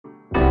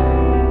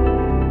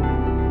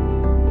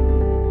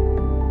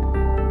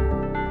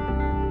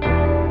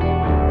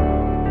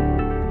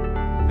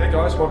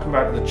guys, welcome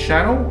back to the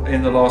channel.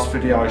 In the last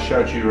video I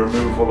showed you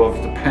removal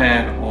of the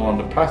pan on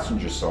the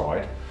passenger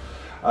side.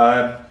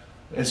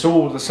 It's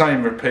all the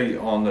same repeat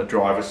on the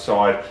driver's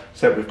side,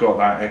 except we've got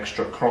that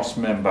extra cross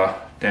member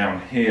down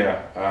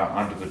here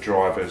under the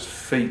driver's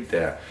feet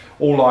there.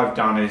 All I've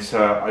done is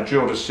I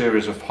drilled a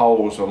series of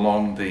holes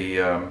along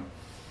the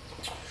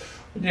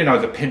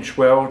the pinch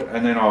weld,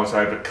 and then I was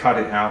able to cut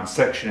it out and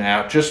section it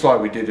out just like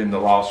we did in the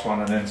last one,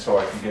 and then so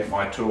I can get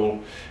my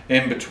tool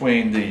in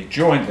between the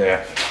joint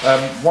there.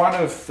 One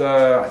of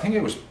the, I think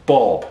it was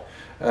Bob,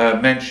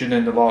 mentioned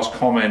in the last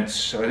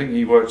comments, I think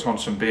he worked on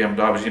some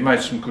BMWs, he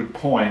made some good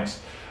points.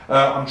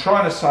 I'm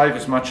trying to save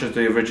as much of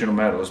the original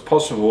metal as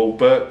possible,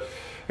 but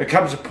it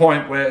comes a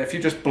point where if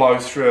you just blow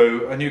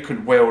through and you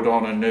can weld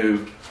on a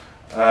new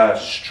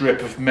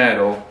strip of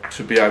metal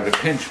to be able to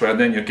pinch weld,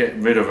 then you're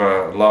getting rid of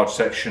a large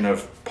section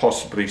of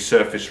possibly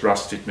surface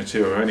rusted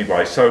material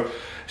anyway. So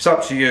it's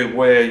up to you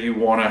where you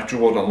want to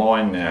draw the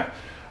line there.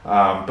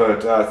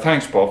 But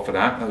thanks Bob for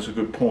that, that was a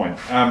good point.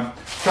 I'm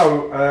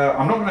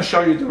not going to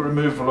show you the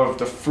removal of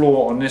the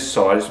floor on this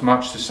side, it's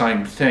much the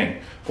same thing.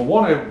 But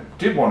what I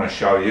did want to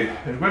show you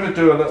is we're going to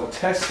do a little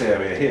test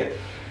area here.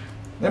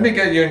 Let me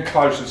get you in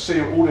close and see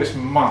all this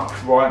muck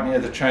right near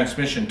the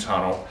transmission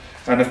tunnel,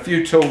 and a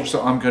few tools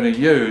that I'm going to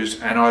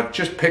use, and I've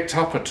just picked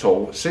up a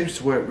tool. It seems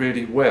to work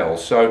really well.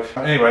 So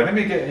anyway, let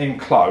me get in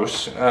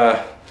close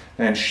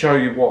and show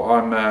you what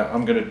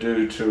I'm going to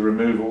do to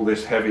remove all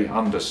this heavy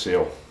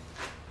underseal.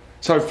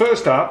 So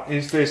first up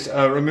is this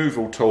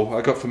removal tool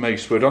I got from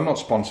Eastwood. I'm not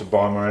sponsored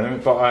by them or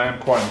anything, but I am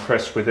quite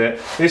impressed with it.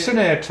 It's an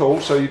air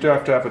tool, so you do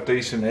have to have a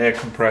decent air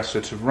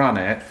compressor to run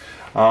it.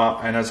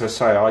 And as I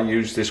say, I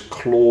use this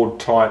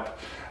clawed type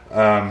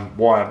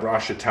wire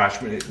brush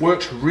attachment. It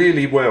works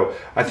really well.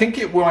 I think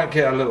it might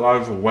get a little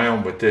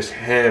overwhelmed with this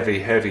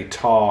heavy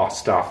tar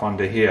stuff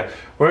under here.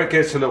 Where it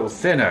gets a little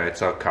thinner,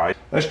 it's okay.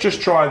 Let's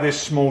just try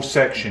this small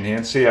section here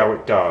and see how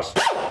it does.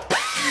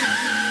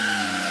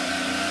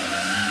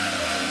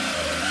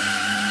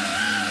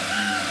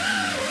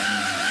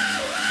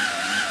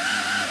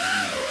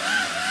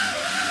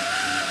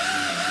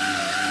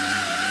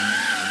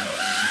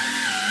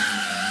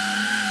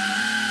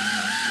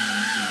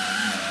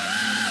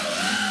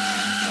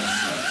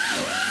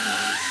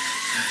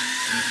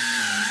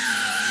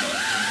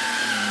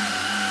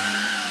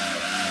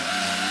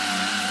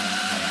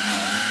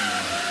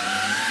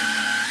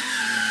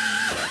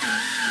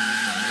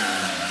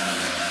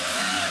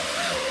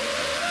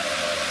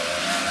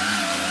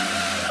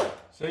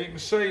 So you can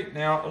see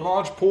now a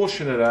large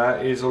portion of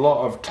that is a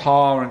lot of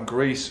tar and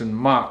grease and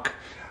muck,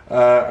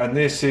 and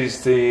this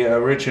is the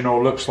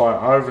original, looks like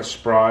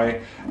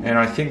overspray, and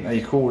I think they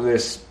call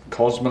this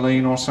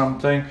Cosmoline or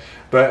something.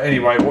 But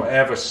anyway,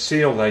 whatever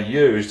seal they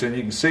used, and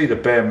you can see the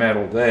bare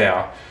metal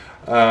there.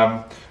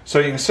 So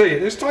you can see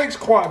this takes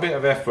quite a bit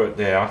of effort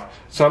there.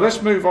 So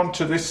let's move on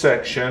to this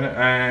section,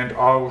 and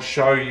I will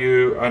show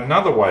you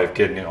another way of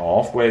getting it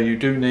off, where you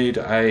do need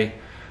an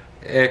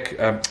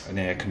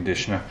air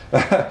conditioner,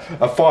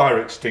 a fire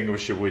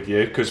extinguisher with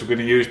you, because we're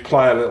going to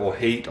play a little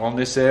heat on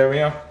this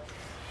area.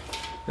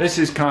 This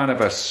is kind of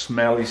a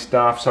smelly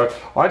stuff, so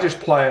I just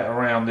play it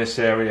around this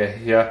area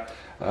here,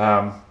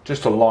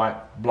 just a light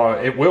blow.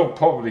 It will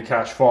probably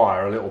catch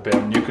fire a little bit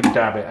and you can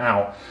dab it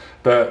out,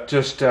 but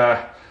just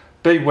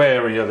be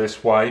wary of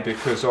this way,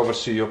 because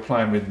obviously you're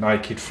playing with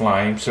naked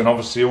flames, and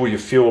obviously all your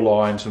fuel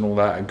lines and all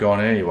that are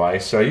gone anyway,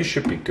 so you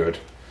should be good.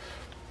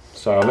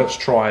 So let's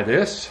try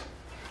this.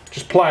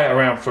 Just play it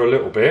around for a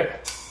little bit.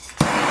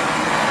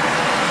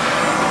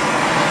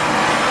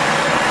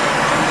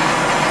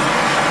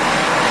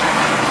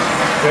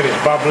 Get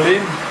it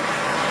bubbling.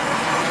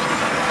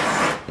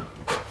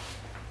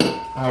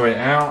 Pour it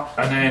out,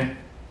 and then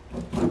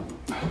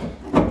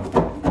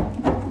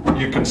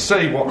you can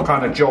see what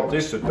kind of job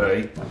this would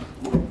be.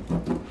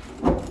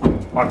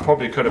 I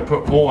probably could have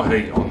put more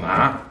heat on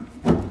that,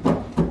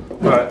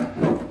 but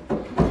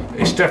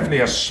it's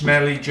definitely a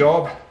smelly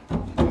job.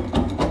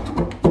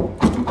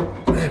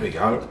 There we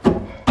go.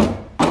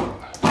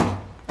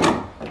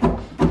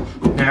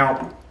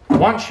 Now,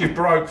 once you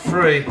broke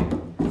free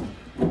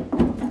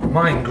the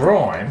main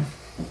grime,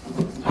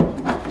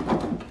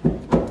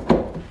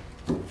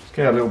 let's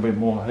get a little bit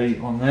more heat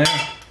on there.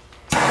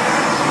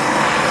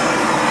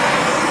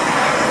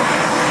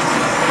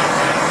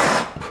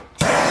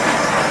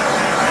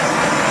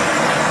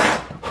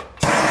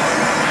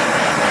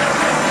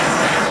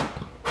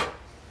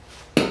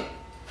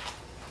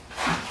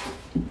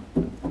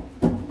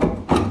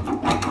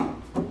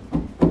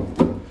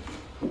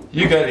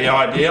 You get the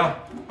idea.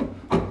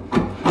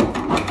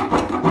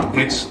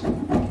 It's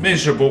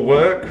miserable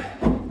work,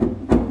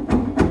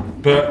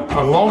 but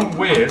along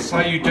with,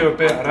 say you do a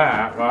bit of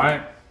that,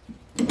 right,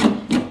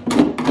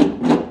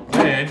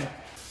 then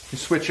you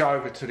switch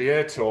over to the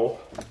air tool.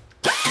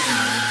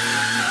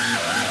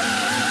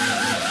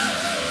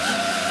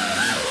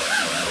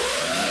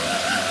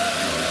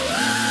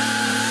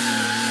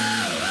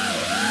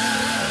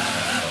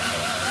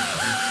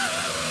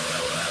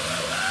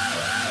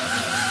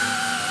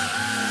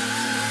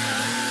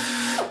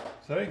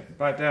 See,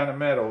 back down the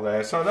metal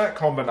there. So that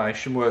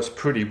combination works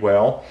pretty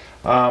well.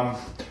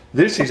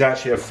 This is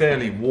actually a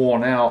fairly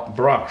worn out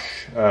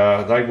brush.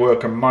 They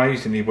work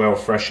amazingly well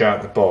fresh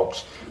out the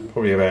box.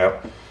 Probably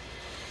about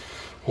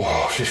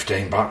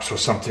 $15 or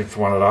something for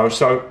one of those.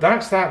 So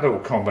that's that little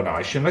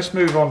combination. Let's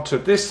move on to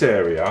this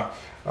area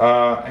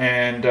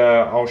and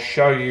I'll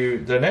show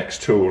you the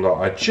next tool that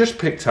I just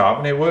picked up,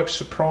 and it works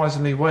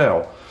surprisingly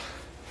well.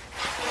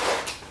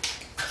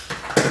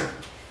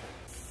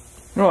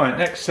 Right,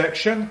 next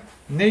section,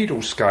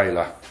 needle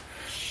scaler.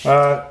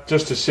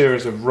 Just a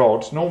series of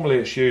rods. Normally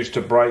it's used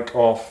to break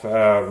off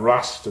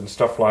rust and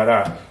stuff like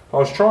that. I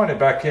was trying it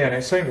back in,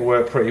 it seemed to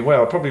work pretty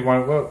well. It probably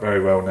won't work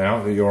very well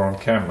now that you're on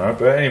camera,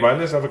 but anyway,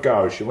 let's have a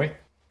go, shall we?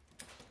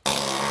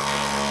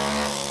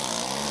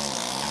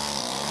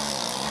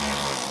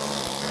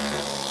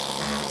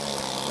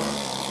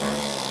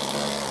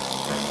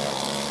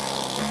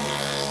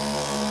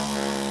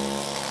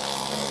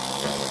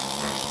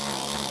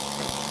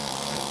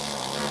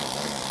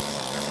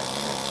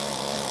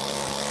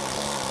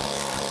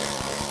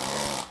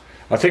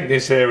 I think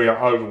this area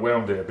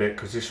overwhelmed it a bit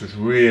because this was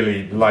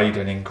really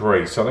laden in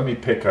grease. So let me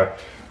pick a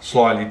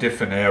slightly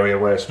different area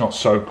where it's not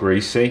so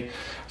greasy.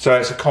 So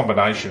it's a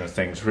combination of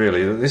things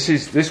really.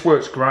 This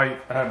works great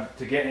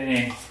to getting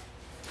in,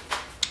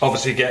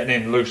 obviously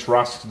getting in loose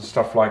rust and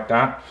stuff like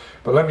that.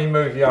 But let me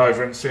move you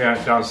over and see how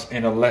it does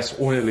in a less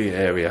oily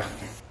area.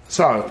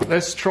 So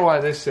let's try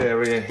this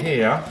area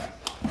here.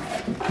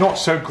 Not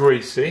so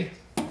greasy.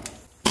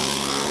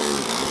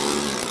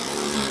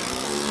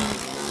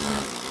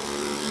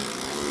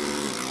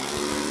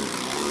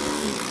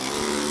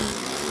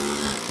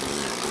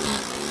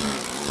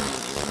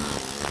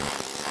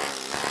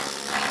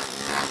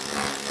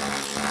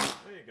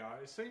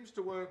 It seems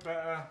to work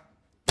better.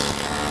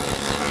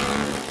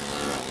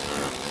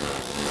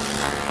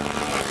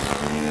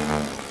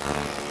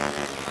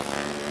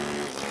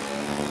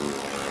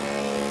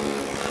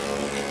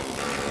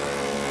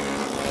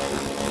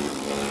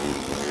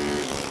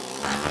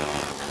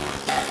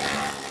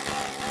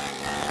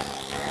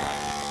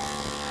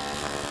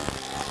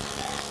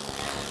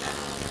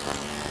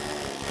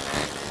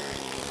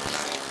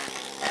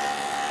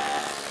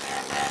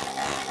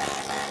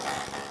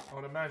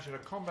 Imagine a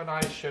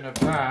combination of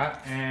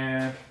that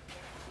and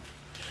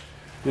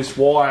this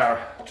wire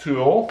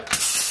tool.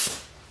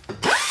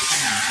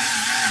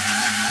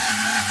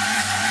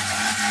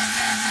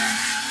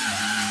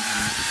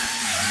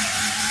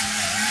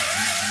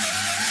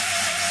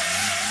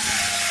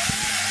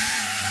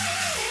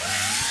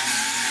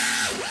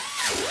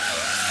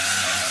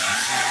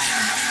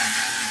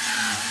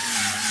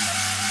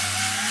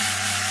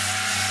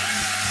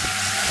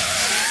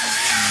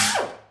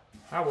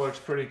 That works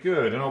pretty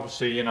good, and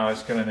obviously, you know,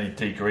 it's going to need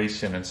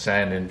degreasing and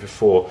sanding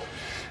before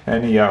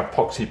any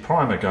epoxy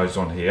primer goes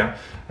on here.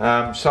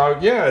 So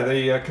yeah,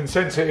 the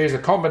consensus is a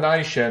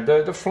combination.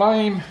 The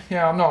flame,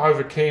 yeah, I'm not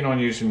over keen on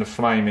using the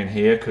flame in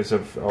here because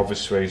of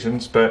obvious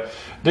reasons, but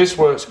this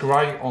works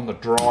great on the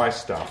dry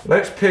stuff.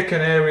 Let's pick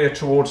an area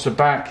towards the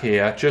back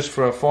here just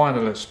for a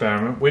final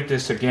experiment with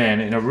this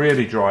again in a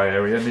really dry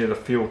area near the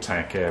fuel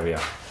tank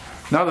area.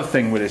 Another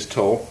thing with this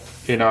tool,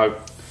 you know,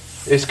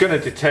 it's going to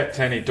detect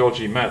any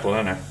dodgy metal,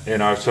 isn't it? You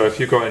know, so if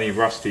you've got any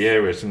rusty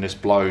areas and this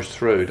blows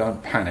through,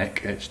 don't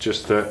panic. It's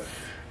just that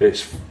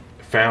it's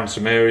found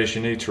some areas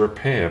you need to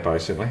repair,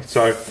 basically.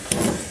 So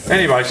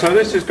anyway, so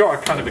this has got a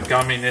kind of a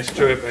gumminess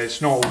to it, but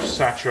it's not all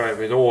saturated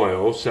with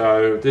oil.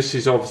 So this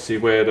is obviously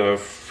where the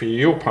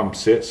fuel pump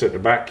sits at the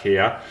back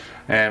here,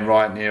 and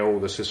right near all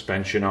the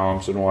suspension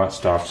arms and all that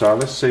stuff. So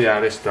let's see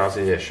how this does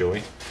here, shall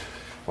we?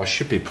 I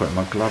should be putting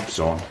my gloves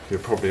on. You're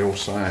probably all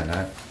saying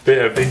that.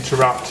 Bit of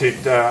interrupted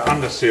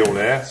underseal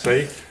there,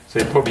 see? So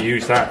you probably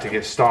use that to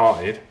get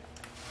started.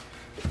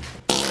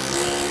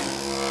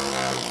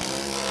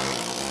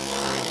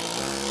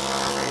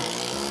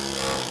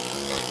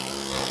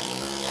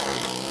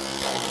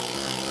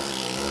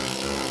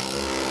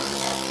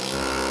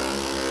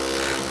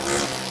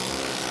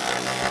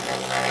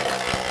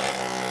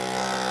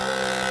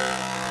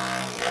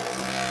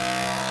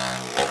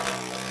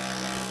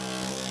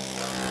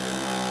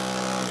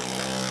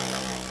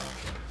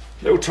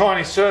 Little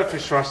tiny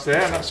surface rust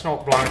there, and that's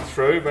not blown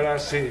through, but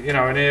that's, you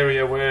know, an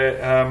area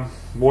where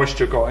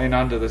moisture got in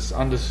under this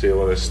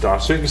underseal of this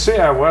stuff. So you can see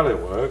how well it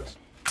works.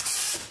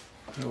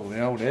 Oh,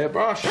 the old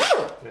airbrush.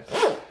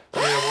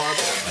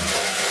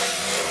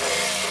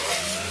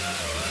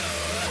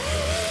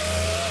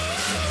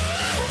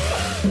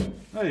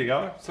 There you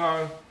go.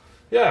 So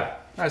yeah,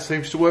 that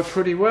seems to work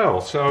pretty well.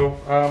 So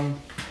I'm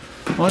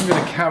going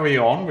to carry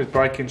on with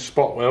breaking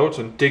spot welds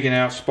and digging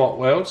out spot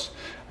welds.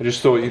 I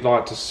just thought you'd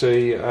like to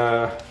see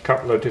a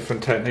couple of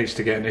different techniques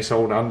to get this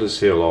old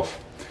underseal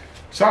off.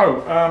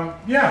 So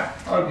yeah,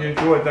 I hope you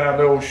enjoyed that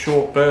little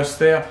short burst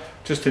there.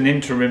 Just an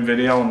interim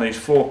video on these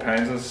 4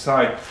 pans. As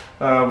I say,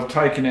 we're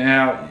taking it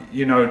out,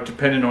 you know,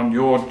 depending on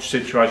your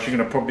situation, you're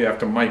going to probably have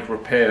to make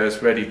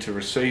repairs ready to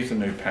receive the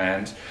new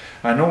pans.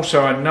 And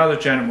also another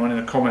gentleman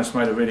in the comments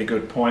made a really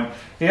good point.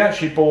 He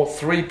actually bought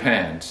 3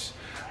 pans.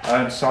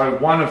 and so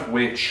one of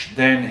which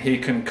then he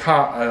can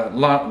cut a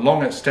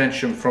long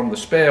extension from the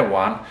spare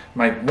one,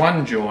 make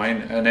one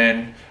join, and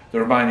then the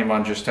remaining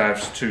one just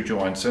has 2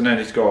 joints, and then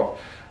he's got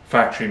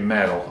factory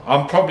metal.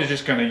 I'm probably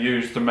just going to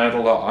use the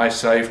metal that I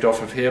saved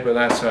off of here, but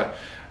that's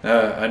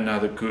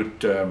another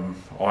good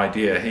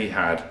idea he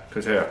had,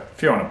 because they're a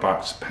few $100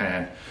 a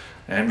pan,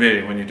 and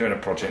really when you're doing a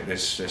project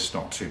this, it's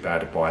not too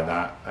bad to buy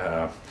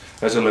that.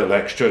 There's a little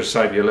extra to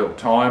save you a little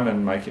time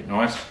and make it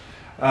nice.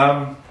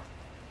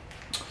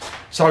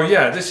 So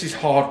yeah, this is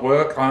hard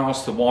work. I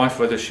asked the wife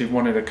whether she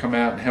wanted to come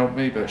out and help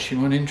me, but she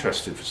wasn't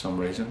interested for some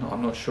reason.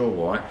 I'm not sure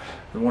why.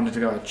 We wanted to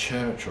go to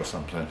church or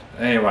something.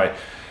 Anyway,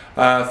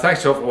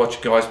 thanks a lot for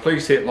watching, guys.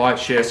 Please hit like,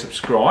 share,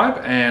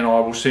 subscribe, and I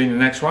will see you in the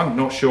next one.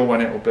 Not sure when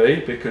it will be,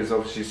 because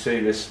obviously see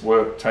this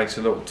work takes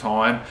a little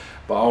time,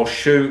 but I'll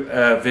shoot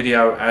a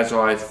video as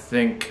I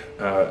think,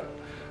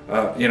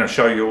 you know,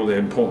 show you all the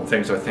important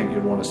things I think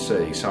you'd want to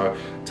see. So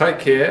take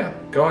care,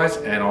 guys,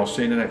 and I'll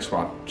see you in the next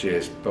one.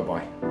 Cheers. Bye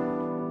bye.